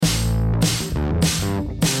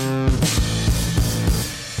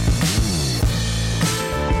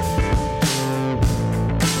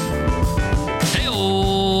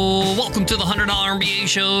MBA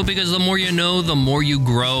show because the more you know, the more you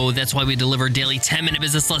grow. That's why we deliver daily 10-minute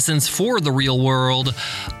business lessons for the real world.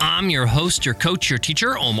 I'm your host, your coach, your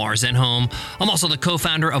teacher, Omar Zenhom. I'm also the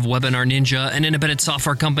co-founder of Webinar Ninja, an independent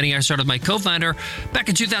software company I started with my co-founder back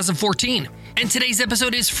in 2014. And today's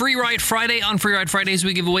episode is Free Ride Friday. On Free Ride Fridays,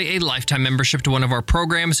 we give away a lifetime membership to one of our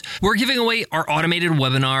programs. We're giving away our Automated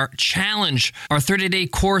Webinar Challenge, our 30-day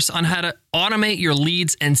course on how to automate your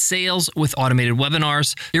leads and sales with automated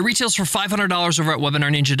webinars. It retails for $500 over at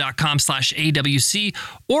webinarninja.com/AWC,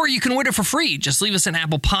 or you can win it for free. Just leave us an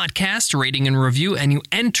Apple Podcast rating and review, and you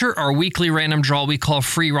enter our weekly random draw we call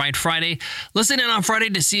Free Ride Friday. Listen in on Friday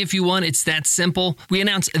to see if you won. It's that simple. We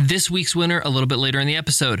announce this week's winner a little bit later in the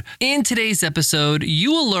episode. In today's episode,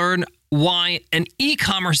 you will learn why an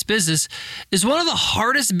e-commerce business is one of the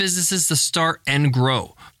hardest businesses to start and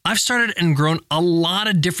grow. I've started and grown a lot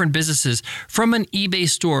of different businesses, from an eBay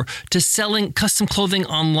store to selling custom clothing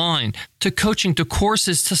online, to coaching, to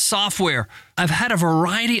courses, to software. I've had a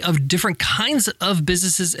variety of different kinds of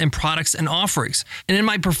businesses and products and offerings. And in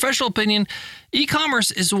my professional opinion, e-commerce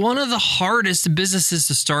is one of the hardest businesses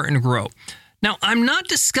to start and grow. Now, I'm not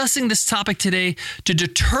discussing this topic today to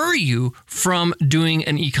deter you from doing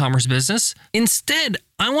an e-commerce business. Instead,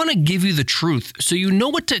 I want to give you the truth so you know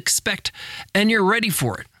what to expect and you're ready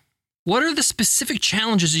for it. What are the specific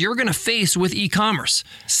challenges you're going to face with e-commerce?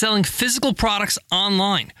 Selling physical products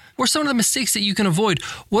online? What are some of the mistakes that you can avoid?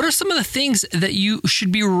 What are some of the things that you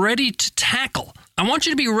should be ready to tackle? I want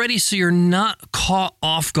you to be ready so you're not caught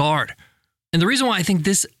off guard. And the reason why I think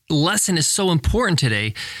this lesson is so important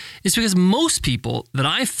today is because most people that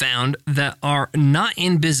I've found that are not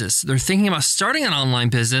in business, they're thinking about starting an online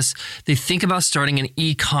business, they think about starting an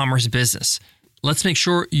e-commerce business. Let's make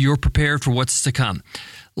sure you're prepared for what's to come.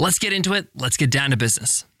 Let's get into it. Let's get down to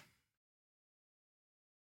business.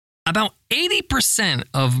 About 80%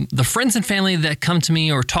 of the friends and family that come to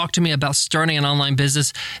me or talk to me about starting an online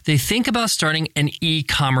business, they think about starting an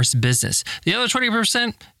e-commerce business. The other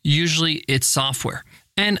 20%, usually it's software.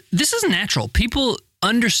 And this is natural. People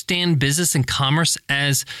understand business and commerce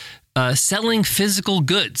as selling physical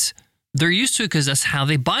goods. They're used to it because that's how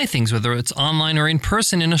they buy things, whether it's online or in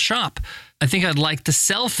person in a shop. I think I'd like to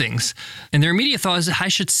sell things. And their immediate thought is I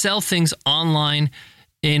should sell things online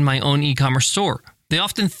in my own e-commerce store. They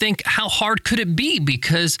often think, how hard could it be?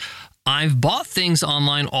 Because I've bought things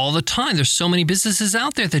online all the time. There's so many businesses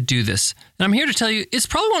out there that do this. And I'm here to tell you, it's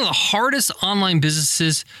probably one of the hardest online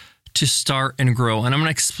businesses to start and grow. And I'm going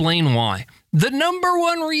to explain why. The number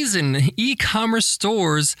one reason e-commerce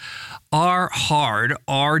stores are hard,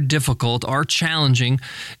 are difficult, are challenging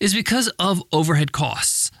is because of overhead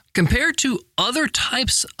costs. Compared to other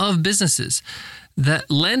types of businesses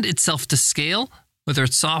that lend itself to scale, whether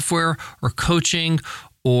it's software or coaching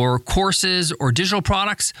or courses or digital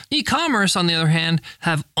products, e-commerce, on the other hand,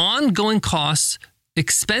 have ongoing costs,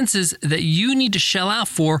 expenses that you need to shell out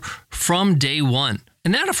for from day one.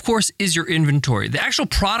 And that, of course, is your inventory, the actual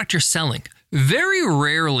product you're selling. Very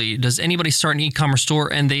rarely does anybody start an e-commerce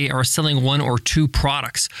store and they are selling one or two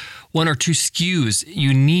products, one or two SKUs,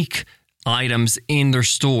 unique items in their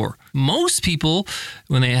store. Most people,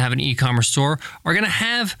 when they have an e-commerce store, are going to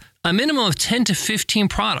have a minimum of 10 to 15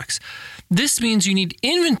 products. This means you need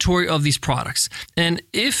inventory of these products. And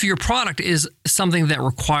if your product is something that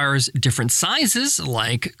requires different sizes,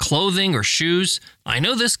 like clothing or shoes, I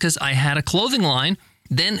know this because I had a clothing line,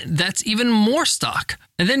 then that's even more stock.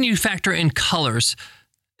 And then you factor in colors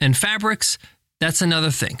and fabrics. That's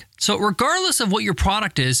another thing. So regardless of what your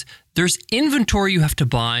product is, there's inventory you have to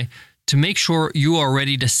buy to make sure you are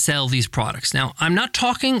ready to sell these products. Now, I'm not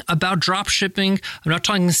talking about drop shipping. I'm not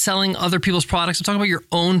talking selling other people's products. I'm talking about your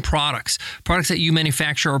own products that you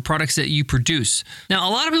manufacture or products that you produce. Now,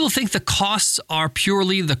 a lot of people think the costs are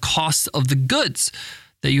purely the cost of the goods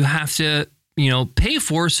that you have to pay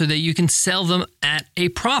for so that you can sell them at a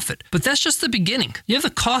profit. But that's just the beginning. You have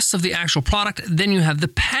the costs of the actual product, then you have the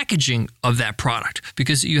packaging of that product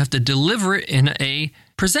because you have to deliver it in a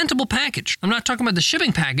presentable package. I'm not talking about the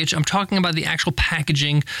shipping package. I'm talking about the actual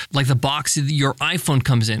packaging, like the box your iPhone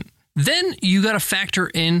comes in. Then you got to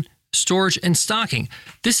factor in storage and stocking.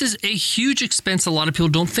 This is a huge expense a lot of people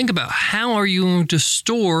don't think about. How are you going to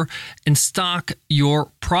store and stock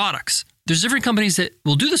your products? There's different companies that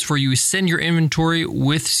will do this for you. You send your inventory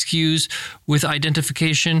with SKUs, with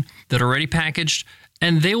identification that are already packaged,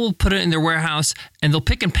 and they will put it in their warehouse and they'll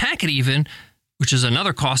pick and pack it even, which is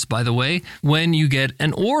another cost, by the way, when you get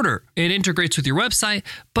an order. It integrates with your website,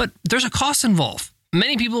 but there's a cost involved.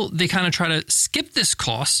 Many people, they kind of try to skip this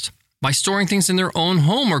cost by storing things in their own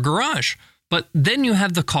home or garage. But then you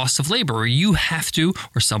have the cost of labor, or you have to,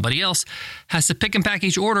 or somebody else has to pick and pack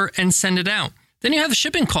each order and send it out. Then you have the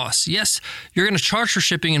shipping costs. Yes, you're going to charge for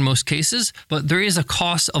shipping in most cases, but there is a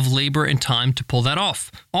cost of labor and time to pull that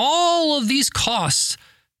off. All of these costs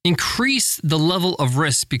increase the level of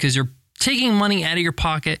risk because you're taking money out of your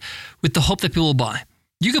pocket with the hope that people will buy.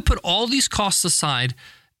 You could put all these costs aside,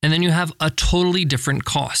 and then you have a totally different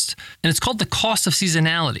cost. And it's called the cost of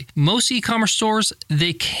seasonality. Most e-commerce stores,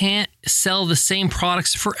 they can't sell the same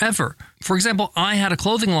products forever. For example, I had a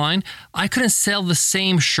clothing line. I couldn't sell the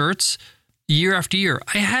same shirts year after year.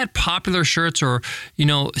 I had popular shirts or,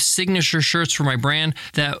 signature shirts for my brand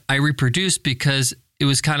that I reproduced because it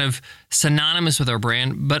was kind of synonymous with our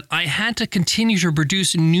brand, but I had to continue to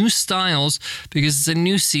produce new styles because it's a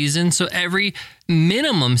new season. So every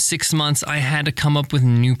minimum 6 months, I had to come up with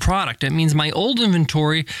new product. That means my old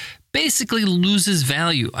inventory basically loses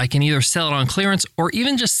value. I can either sell it on clearance or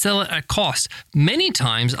even just sell it at cost. Many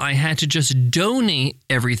times I had to just donate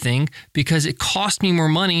everything because it cost me more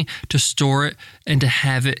money to store it and to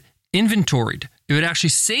have it inventoried. It would actually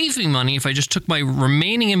save me money if I just took my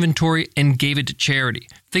remaining inventory and gave it to charity.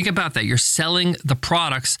 Think about that. You're selling the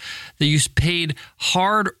products that you paid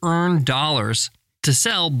hard-earned dollars to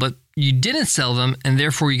sell, but you didn't sell them, and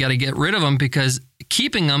therefore you got to get rid of them because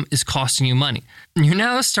keeping them is costing you money. And you're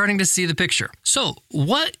now starting to see the picture. So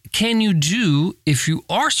what can you do if you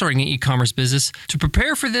are starting an e-commerce business to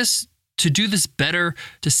prepare for this, to do this better,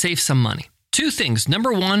 to save some money? 2 things.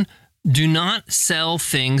 Number 1, do not sell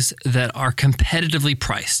things that are competitively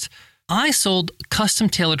priced. I sold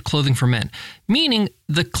custom-tailored clothing for men, meaning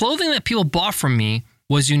the clothing that people bought from me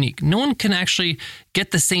was unique. No one can actually get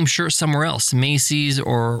the same shirt somewhere else, Macy's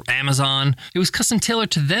or Amazon. It was custom-tailored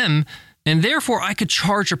to them, and therefore I could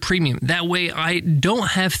charge a premium. That way I don't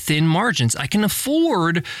have thin margins. I can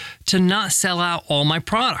afford to not sell out all my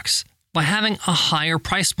products by having a higher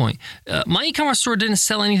price point. My e-commerce store didn't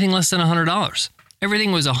sell anything less than $100.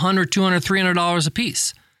 Everything was $100, $200, $300 a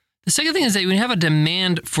piece. The second thing is that when you have a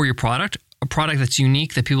demand for your product, a product that's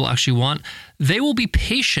unique that people actually want, they will be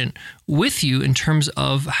patient with you in terms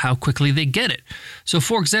of how quickly they get it. So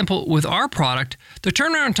for example, with our product, the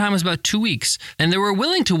turnaround time was about 2 weeks, and they were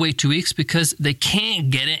willing to wait 2 weeks because they can't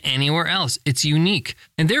get it anywhere else. It's unique.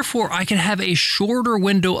 And therefore, I can have a shorter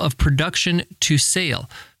window of production to sale.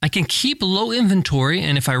 I can keep low inventory,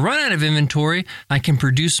 and if I run out of inventory, I can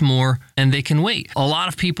produce more and they can wait. A lot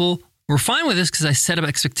of people were fine with this because I set up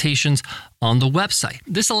expectations on the website.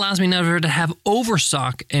 This allows me never to have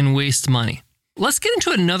overstock and waste money. Let's get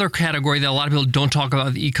into another category that a lot of people don't talk about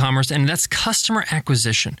with e-commerce, and that's customer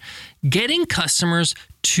acquisition. Getting customers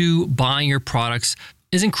to buy your products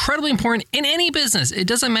is incredibly important in any business. It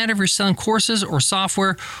doesn't matter if you're selling courses or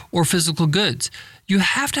software or physical goods. You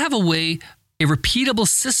have to have a repeatable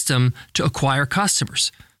system to acquire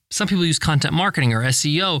customers. Some people use content marketing or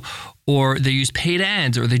SEO, or they use paid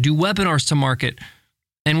ads, or they do webinars to market.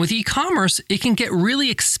 And with e-commerce, it can get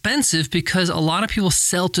really expensive because a lot of people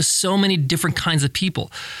sell to so many different kinds of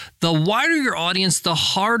people. The wider your audience, the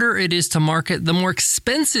harder it is to market, the more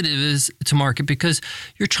expensive it is to market because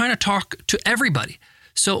you're trying to talk to everybody.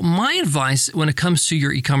 So my advice when it comes to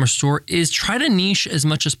your e-commerce store is try to niche as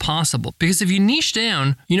much as possible. Because if you niche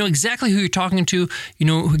down, you know exactly who you're talking to, you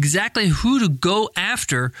know exactly who to go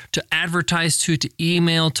after, to advertise to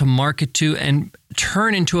email, to market to, and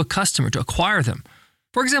turn into a customer, to acquire them.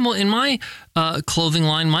 For example, in my clothing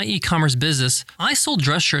line, my e-commerce business, I sold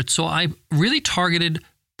dress shirts, so I really targeted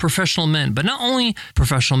professional men, but not only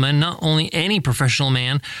professional men, not only any professional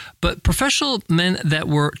man, but professional men that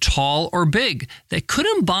were tall or big that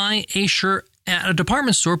couldn't buy a shirt at a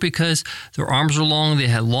department store because their arms were long, they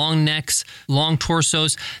had long necks, long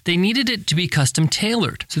torsos. They needed it to be custom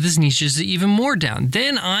tailored. So this niches it even more down.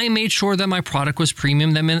 Then I made sure that my product was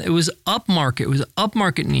premium. That meant it was upmarket. It was an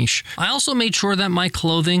upmarket niche. I also made sure that my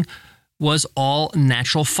clothing was all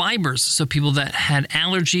natural fibers. So people that had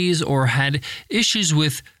allergies or had issues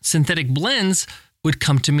with synthetic blends would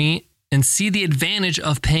come to me and see the advantage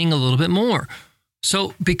of paying a little bit more.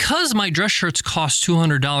 So because my dress shirts cost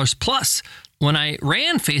 $200 plus, when I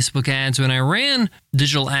ran Facebook ads, when I ran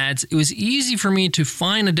digital ads, it was easy for me to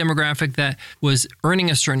find a demographic that was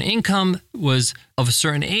earning a certain income, was of a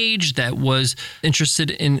certain age, that was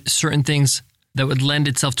interested in certain things that would lend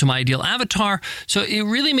itself to my ideal avatar. So it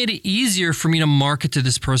really made it easier for me to market to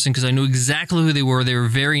this person because I knew exactly who they were. They were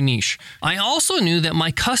very niche. I also knew that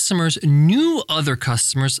my customers knew other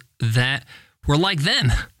customers that were like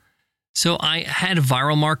them. So I had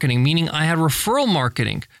viral marketing, meaning I had referral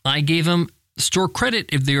marketing. I gave them store credit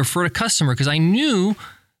if they referred a customer because I knew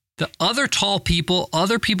The other tall people,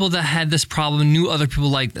 other people that had this problem knew other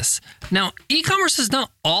people like this. Now, e-commerce is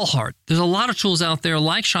not all hard. There's a lot of tools out there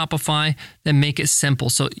like Shopify that make it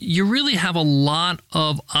simple. So you really have a lot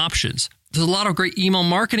of options. There's a lot of great email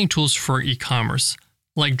marketing tools for e-commerce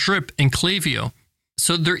like Drip and Klaviyo.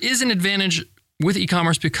 So there is an advantage with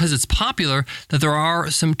e-commerce because it's popular that there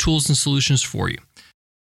are some tools and solutions for you.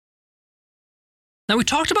 Now, we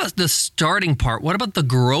talked about the starting part. What about the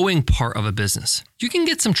growing part of a business? You can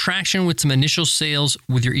get some traction with some initial sales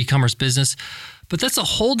with your e-commerce business, but that's a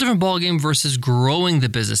whole different ballgame versus growing the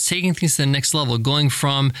business, taking things to the next level, going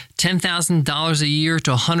from $10,000 a year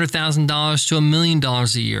to $100,000 to $1 million a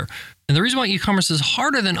year. And the reason why e-commerce is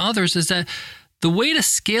harder than others is that the way to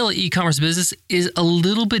scale an e-commerce business is a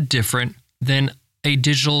little bit different than a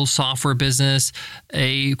digital software business,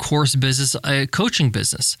 a course business, a coaching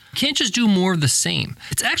business. You can't just do more of the same.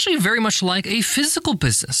 It's actually very much like a physical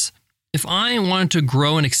business. If I wanted to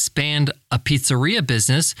grow and expand a pizzeria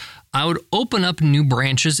business, I would open up new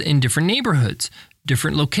branches in different neighborhoods,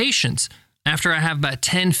 different locations. After I have about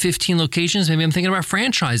 10, 15 locations, maybe I'm thinking about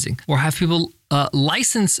franchising or have people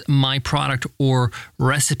license my product or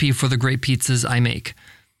recipe for the great pizzas I make.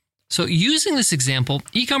 So using this example,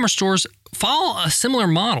 e-commerce stores follow a similar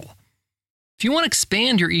model. If you want to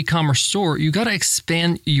expand your e-commerce store, you got to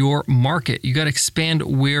expand your market. You got to expand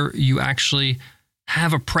where you actually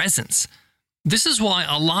have a presence. This is why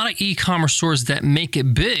a lot of e-commerce stores that make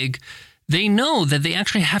it big, they know that they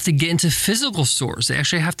actually have to get into physical stores. They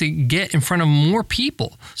actually have to get in front of more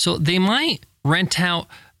people. So they might rent out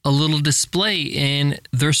a little display in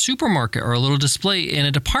their supermarket or a little display in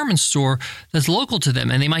a department store that's local to them.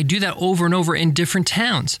 And they might do that over and over in different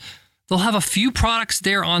towns. They'll have a few products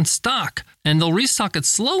there on stock and they'll restock it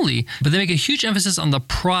slowly, but they make a huge emphasis on the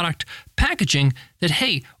product packaging that,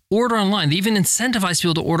 hey, order online. They even incentivize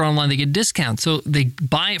people to order online. They get discounts. So they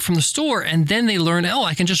buy it from the store and then they learn, oh,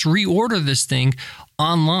 I can just reorder this thing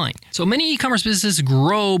online. So many e-commerce businesses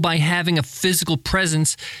grow by having a physical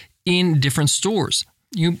presence in different stores.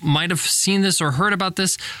 You might have seen this or heard about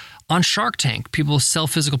this on Shark Tank. People sell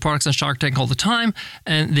physical products on Shark Tank all the time,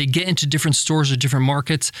 and they get into different stores or different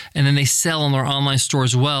markets, and then they sell on their online store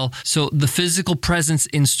as well. So the physical presence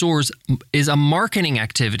in stores is a marketing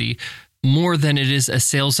activity more than it is a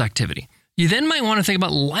sales activity. You then might want to think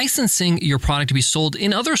about licensing your product to be sold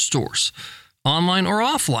in other stores, online or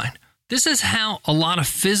offline. This is how a lot of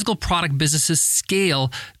physical product businesses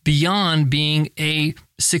scale beyond being a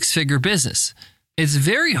six-figure business. It's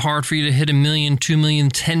very hard for you to hit $1 million, $2 million,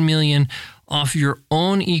 $10 million off your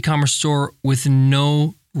own e-commerce store with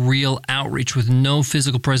no real outreach, with no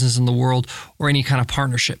physical presence in the world or any kind of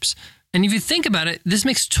partnerships. And if you think about it, this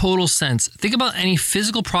makes total sense. Think about any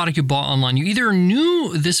physical product you bought online. You either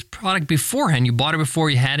knew this product beforehand, you bought it before,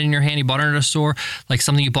 you had it in your hand, you bought it at a store, like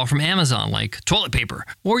something you bought from Amazon, like toilet paper,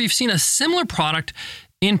 or you've seen a similar product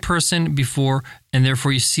in person before, and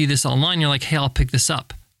therefore you see this online, you're like, hey, I'll pick this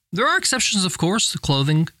up. There are exceptions, of course,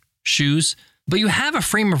 clothing, shoes, but you have a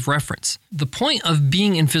frame of reference. The point of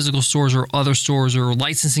being in physical stores or other stores or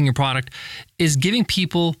licensing your product is giving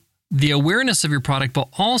people the awareness of your product, but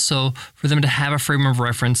also for them to have a frame of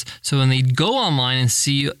reference. So when they go online and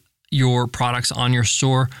see your products on your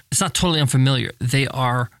store, it's not totally unfamiliar. They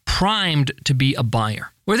are primed to be a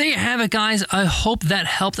buyer. Well, there you have it, guys. I hope that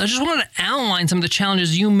helped. I just wanted to outline some of the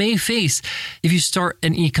challenges you may face if you start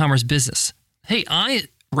an e-commerce business. Hey, I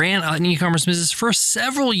ran an e-commerce business for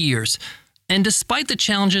several years. And despite the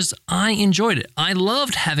challenges, I enjoyed it. I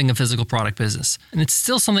loved having a physical product business. And it's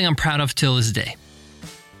still something I'm proud of till this day.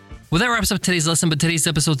 Well, that wraps up today's lesson, but today's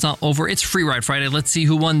episode's not over. It's Free Ride Friday. Let's see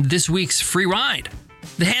who won this week's free ride.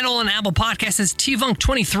 The handle on Apple Podcasts is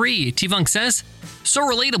tvunk23. Tvunk says, so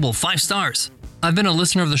relatable, 5 stars. I've been a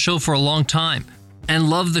listener of the show for a long time and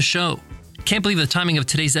love the show. Can't believe the timing of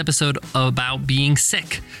today's episode about being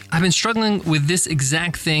sick. I've been struggling with this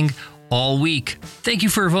exact thing all week. Thank you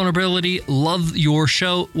for your vulnerability. Love your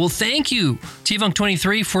show. Well, thank you,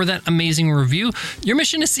 tvunk23, for that amazing review. Your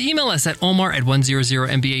mission is to email us at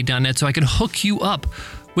omar@100mba.net so I can hook you up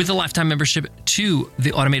with a lifetime membership to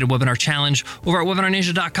the Automated Webinar Challenge over at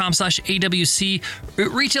webinarninja.com/AWC.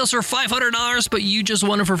 It retails for $500, but you just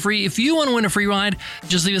won it for free. If you want to win a free ride,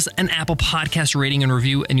 just leave us an Apple Podcast rating and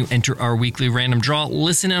review, and you enter our weekly random draw.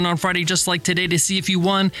 Listen in on Friday, just like today, to see if you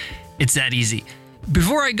won. It's that easy.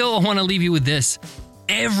 Before I go, I want to leave you with this.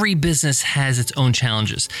 Every business has its own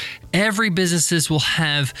challenges. Every business will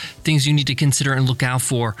have things you need to consider and look out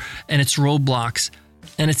for, and it's roadblocks,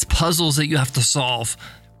 and it's puzzles that you have to solve.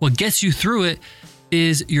 What gets you through it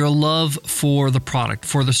is your love for the product,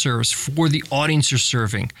 for the service, for the audience you're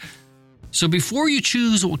serving. So before you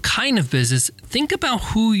choose what kind of business, think about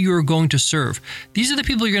who you're going to serve. These are the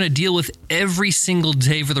people you're going to deal with every single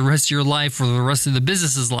day for the rest of your life or the rest of the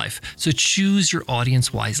business's life. So choose your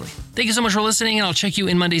audience wisely. Thank you so much for listening, and I'll check you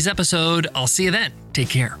in Monday's episode. I'll see you then. Take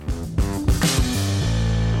care.